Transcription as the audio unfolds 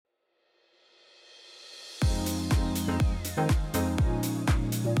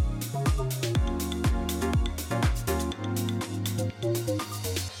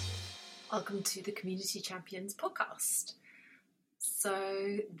welcome to the Community Champions podcast.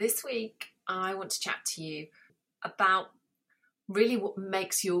 So this week I want to chat to you about really what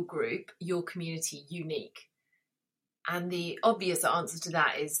makes your group, your community unique. And the obvious answer to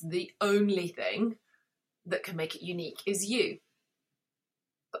that is the only thing that can make it unique is you.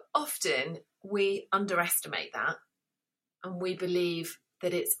 But often we underestimate that and we believe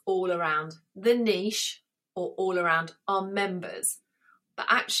that it's all around the niche or all around our members. But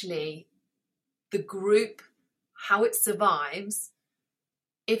actually, the group, how it survives,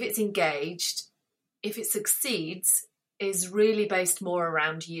 if it's engaged, if it succeeds, is really based more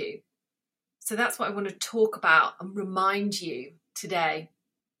around you. So that's what I want to talk about and remind you today.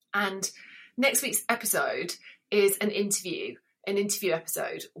 And next week's episode is an interview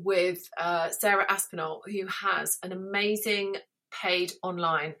episode with Sarah Aspinall, who has an amazing paid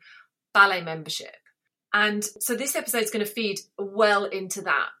online ballet membership. And so this episode is going to feed well into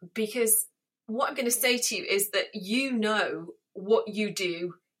that, because what I'm going to say to you is that you know what you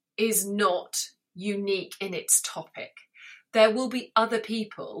do is not unique in its topic. There will be other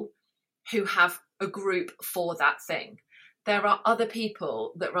people who have a group for that thing. There are other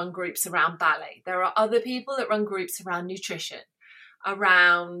people that run groups around ballet. There are other people that run groups around nutrition,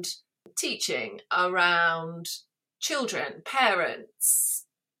 around teaching, around children, parents,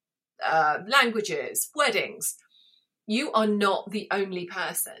 languages, weddings. You are not the only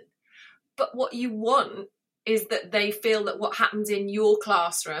person. But what you want is that they feel that what happens in your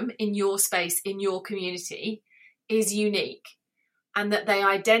classroom, in your space, in your community is unique, and that they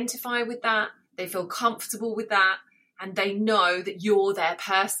identify with that, they feel comfortable with that, and they know that you're their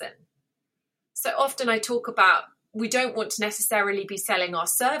person. So often I talk about, we don't want to necessarily be selling our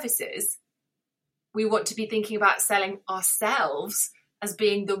services. We want to be thinking about selling ourselves as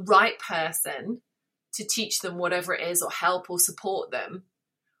being the right person to teach them whatever it is or help or support them,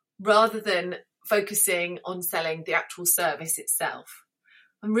 rather than focusing on selling the actual service itself.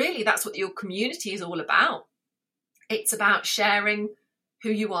 And really, that's what your community is all about. It's about sharing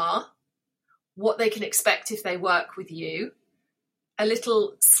who you are, what they can expect if they work with you, a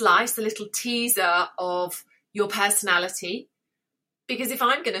little slice, a little teaser of your personality. Because if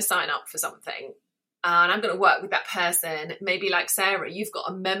I'm going to sign up for something and I'm going to work with that person, maybe like Sarah, you've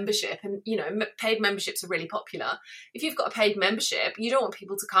got a membership, and paid memberships are really popular. If you've got a paid membership, you don't want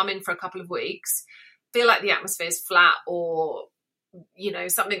people to come in for a couple of weeks, feel like the atmosphere is flat, or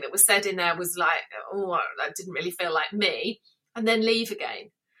something that was said in there was like, oh, that didn't really feel like me, and then leave again.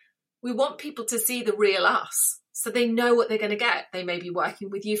 We want people to see the real us, so they know what they're going to get. They may be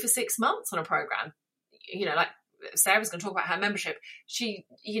working with you for 6 months on a program, like Sarah's going to talk about her membership. She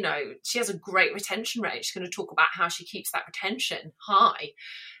has a great retention rate. She's going to talk about how she keeps that retention high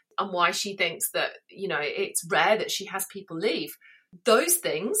and why she thinks that, it's rare that she has people leave. Those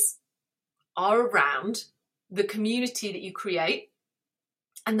things are around the community that you create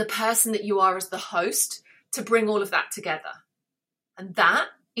and the person that you are as the host to bring all of that together. And that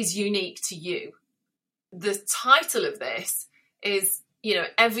is unique to you. The title of this is,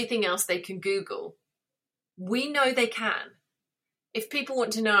 everything else they can Google. We know they can. If people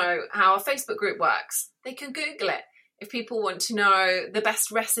want to know how a Facebook group works, they can Google it. If people want to know the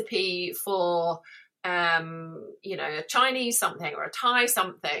best recipe for, a Chinese something or a Thai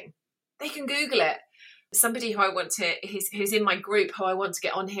something, they can Google it. Somebody who's in my group who I want to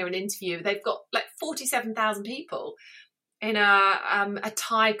get on here and interview, they've got like 47,000 people in a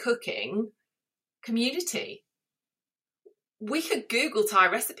Thai cooking community. We could Google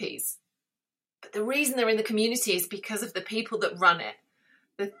Thai recipes. But the reason they're in the community is because of the people that run it,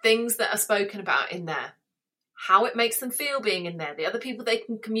 the things that are spoken about in there, how it makes them feel being in there, the other people they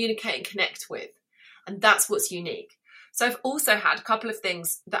can communicate and connect with. And that's what's unique. So I've also had a couple of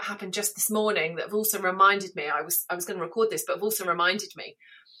things that happened just this morning that have also reminded me, I was going to record this, but have also reminded me.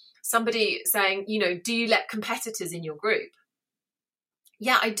 Somebody saying, do you let competitors in your group?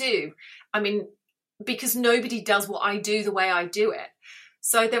 Yeah, I do. I mean, because nobody does what I do the way I do it.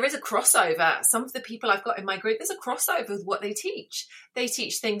 So there is a crossover. Some of the people I've got in my group, there's a crossover with what they teach. They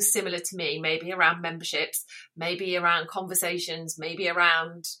teach things similar to me, maybe around memberships, maybe around conversations, maybe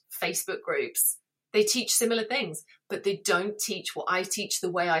around Facebook groups. They teach similar things, but they don't teach what I teach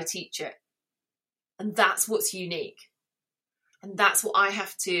the way I teach it. And that's what's unique. And that's what I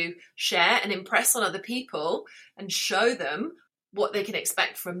have to share and impress on other people and show them what they can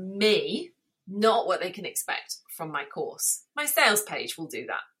expect from me, not what they can expect from my course. My sales page will do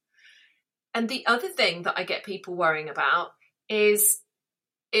that. And the other thing that I get people worrying about is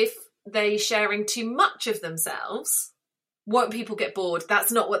if they sharing too much of themselves, won't people get bored?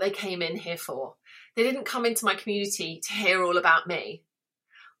 That's not what they came in here for. They didn't come into my community to hear all about me.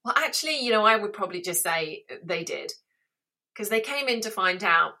 Well, actually, I would probably just say they did, because they came in to find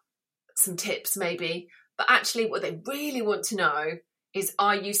out some tips maybe, but actually what they really want to know is,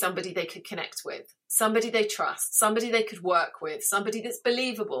 are you somebody they could connect with, somebody they trust, somebody they could work with, somebody that's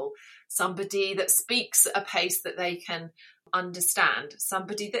believable, somebody that speaks at a pace that they can understand,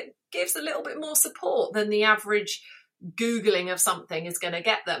 somebody that gives a little bit more support than the average Googling of something is going to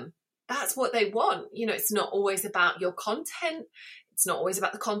get them. That's what they want. It's not always about your content. It's not always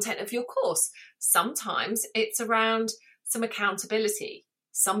about the content of your course. Sometimes it's around some accountability,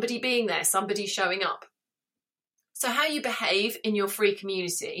 somebody being there, somebody showing up. So how you behave in your free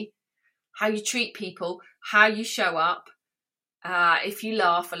community, how you treat people, how you show up, if you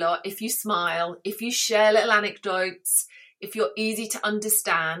laugh a lot, if you smile, if you share little anecdotes, if you're easy to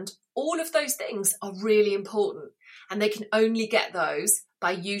understand, all of those things are really important. And they can only get those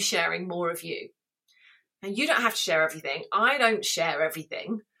by you sharing more of you. And you don't have to share everything. I don't share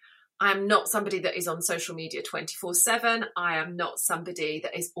everything. I'm not somebody that is on social media 24/7. I am not somebody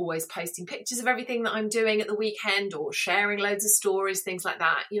that is always posting pictures of everything that I'm doing at the weekend or sharing loads of stories, things like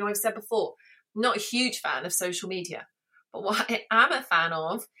that. I've said before, I'm not a huge fan of social media. But what I am a fan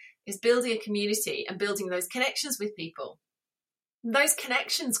of is building a community and building those connections with people. Those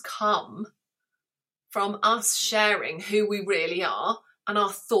connections come from us sharing who we really are and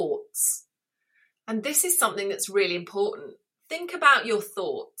our thoughts. And this is something that's really important. Think about your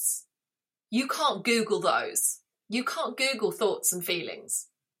thoughts. You can't Google those. You can't Google thoughts and feelings.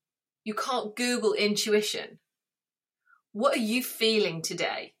 You can't Google intuition. What are you feeling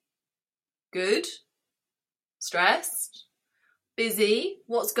today? Good? Stressed? Busy?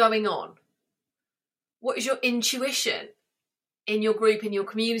 What's going on? What is your intuition in your group, in your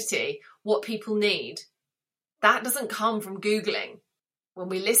community? What people need? That doesn't come from Googling. When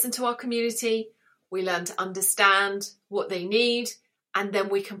we listen to our community, we learn to understand what they need, and then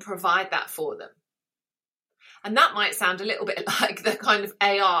we can provide that for them. And that might sound a little bit like the kind of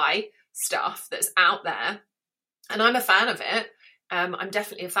AI stuff that's out there. And I'm a fan of it. I'm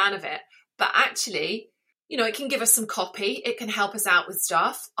definitely a fan of it. But actually, it can give us some copy. It can help us out with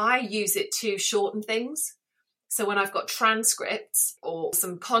stuff. I use it to shorten things. So when I've got transcripts or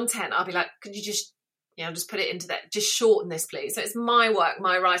some content, I'll be like, could you just put it into that, just shorten this, please. So it's my work,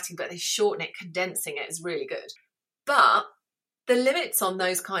 my writing, but they shorten it, condensing it is really good. But the limits on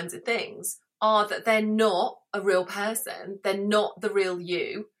those kinds of things are that they're not a real person. They're not the real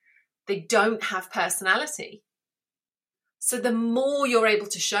you. They don't have personality. So the more you're able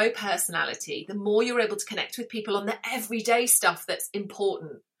to show personality, the more you're able to connect with people on the everyday stuff that's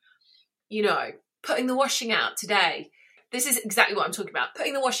important. Putting the washing out today. This is exactly what I'm talking about.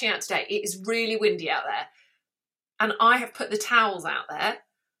 Putting the washing out today. It is really windy out there. And I have put the towels out there,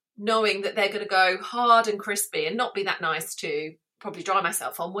 knowing that they're going to go hard and crispy and not be that nice to probably dry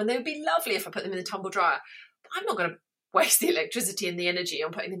myself on, when they would be lovely if I put them in the tumble dryer. But I'm not going to waste the electricity and the energy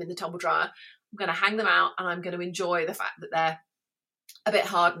on putting them in the tumble dryer. I'm going to hang them out, and I'm going to enjoy the fact that they're a bit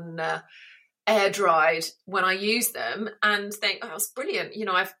hard and air dried when I use them, and think, oh, that's brilliant.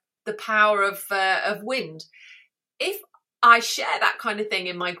 I've the power of wind. If I share that kind of thing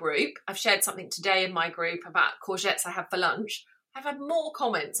in my group, I've shared something today in my group about courgettes I had for lunch. I've had more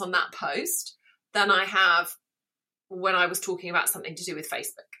comments on that post than I have when I was talking about something to do with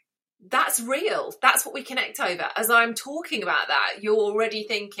Facebook. That's real. That's what we connect over. As I'm talking about that, you're already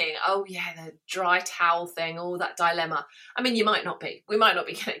thinking, oh yeah, the dry towel thing, all that dilemma. I mean, you might not be. We might not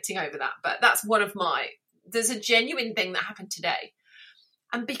be connecting over that, but that's there's a genuine thing that happened today.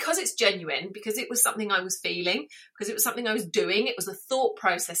 And because it's genuine, because it was something I was feeling, because it was something I was doing, it was a thought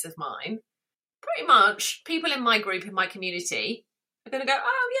process of mine, pretty much people in my group, in my community, are going to go,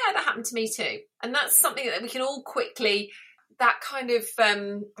 oh yeah, that happened to me too. And that's something that we can all quickly, that kind of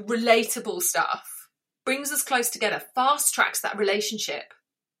relatable stuff brings us close together, fast tracks that relationship.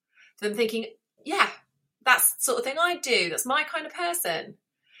 Them thinking, yeah, that's the sort of thing I do. That's my kind of person.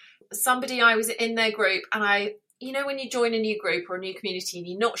 Somebody, I was in their group, and when you join a new group or a new community and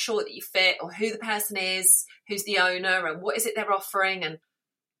you're not sure that you fit, or who the person is, who's the owner, and what is it they're offering, and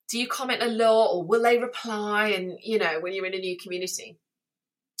do you comment a lot, or will they reply? And, when you're in a new community.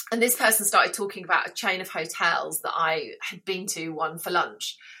 And this person started talking about a chain of hotels that I had been to, one for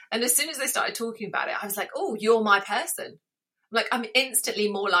lunch. And as soon as they started talking about it, I was like, oh, you're my person. I'm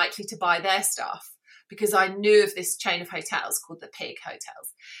instantly more likely to buy their stuff, because I knew of this chain of hotels called the Pig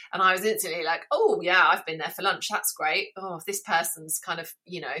Hotels. And I was instantly like, oh yeah, I've been there for lunch. That's great. Oh, if this person's kind of,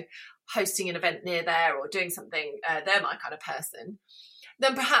 hosting an event near there or doing something, they're my kind of person.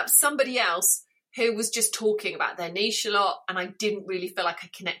 Then perhaps somebody else who was just talking about their niche a lot, and I didn't really feel like I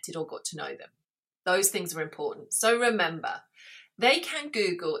connected or got to know them. Those things are important. So remember, They can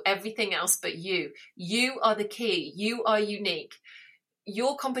Google everything else but you. You are the key. You are unique.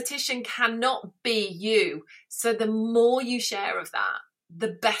 Your competition cannot be you. So the more you share of that, the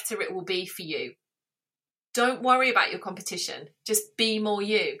better it will be for you. Don't worry about your competition. Just be more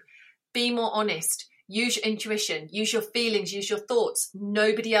you. Be more honest. Use your intuition. Use your feelings. Use your thoughts.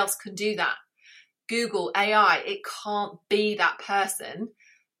 Nobody else can do that. Google AI. It can't be that person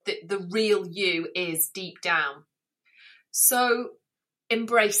that the real you is deep down. So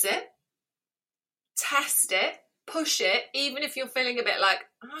embrace it. Test it. Push it. Even if you're feeling a bit like,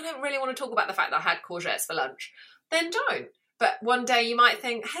 I don't really want to talk about the fact that I had courgettes for lunch, then don't. But one day you might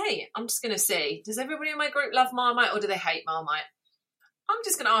think, hey, I'm just going to see, does everybody in my group love Marmite or do they hate Marmite? I'm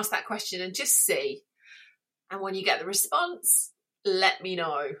just going to ask that question and just see. And when you get the response, let me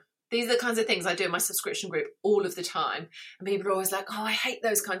know. These are the kinds of things I do in my subscription group all of the time. And people are always like, oh, I hate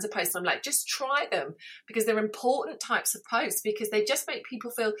those kinds of posts. I'm like, just try them, because they're important types of posts, because they just make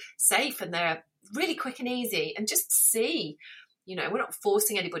people feel safe and they're really quick and easy. And just see, we're not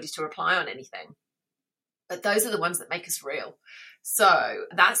forcing anybody to reply on anything. But those are the ones that make us real. So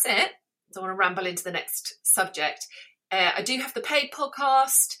that's it. I don't want to ramble into the next subject. I do have the paid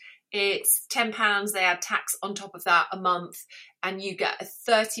podcast. It's £10. They add tax on top of that a month. And you get a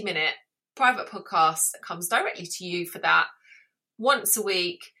 30-minute private podcast that comes directly to you for that once a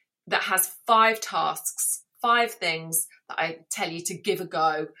week, that has 5 tasks, 5 things that I tell you to give a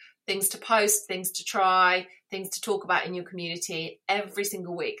go. Things to post, things to try, things to talk about in your community every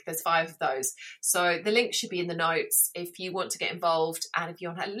single week. There's 5 of those. So the link should be in the notes if you want to get involved, and if you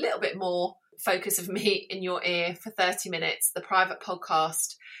want a little bit more focus of me in your ear for 30 minutes, the private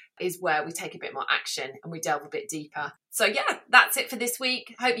podcast is where we take a bit more action and we delve a bit deeper. So yeah, that's it for this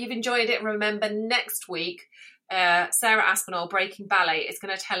week. Hope you've enjoyed it. And remember, next week, Sarah Aspinall, Breaking Ballet, is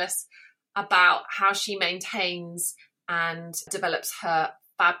going to tell us about how she maintains and develops her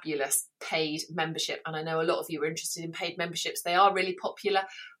fabulous paid membership. And I know a lot of you are interested in paid memberships. They are really popular,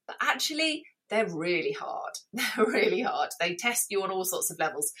 but actually they're really hard. They're really hard. They test you on all sorts of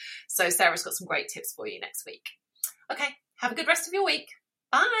levels. So Sarah's got some great tips for you next week. Okay, have a good rest of your week.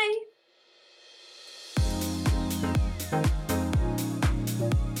 Bye.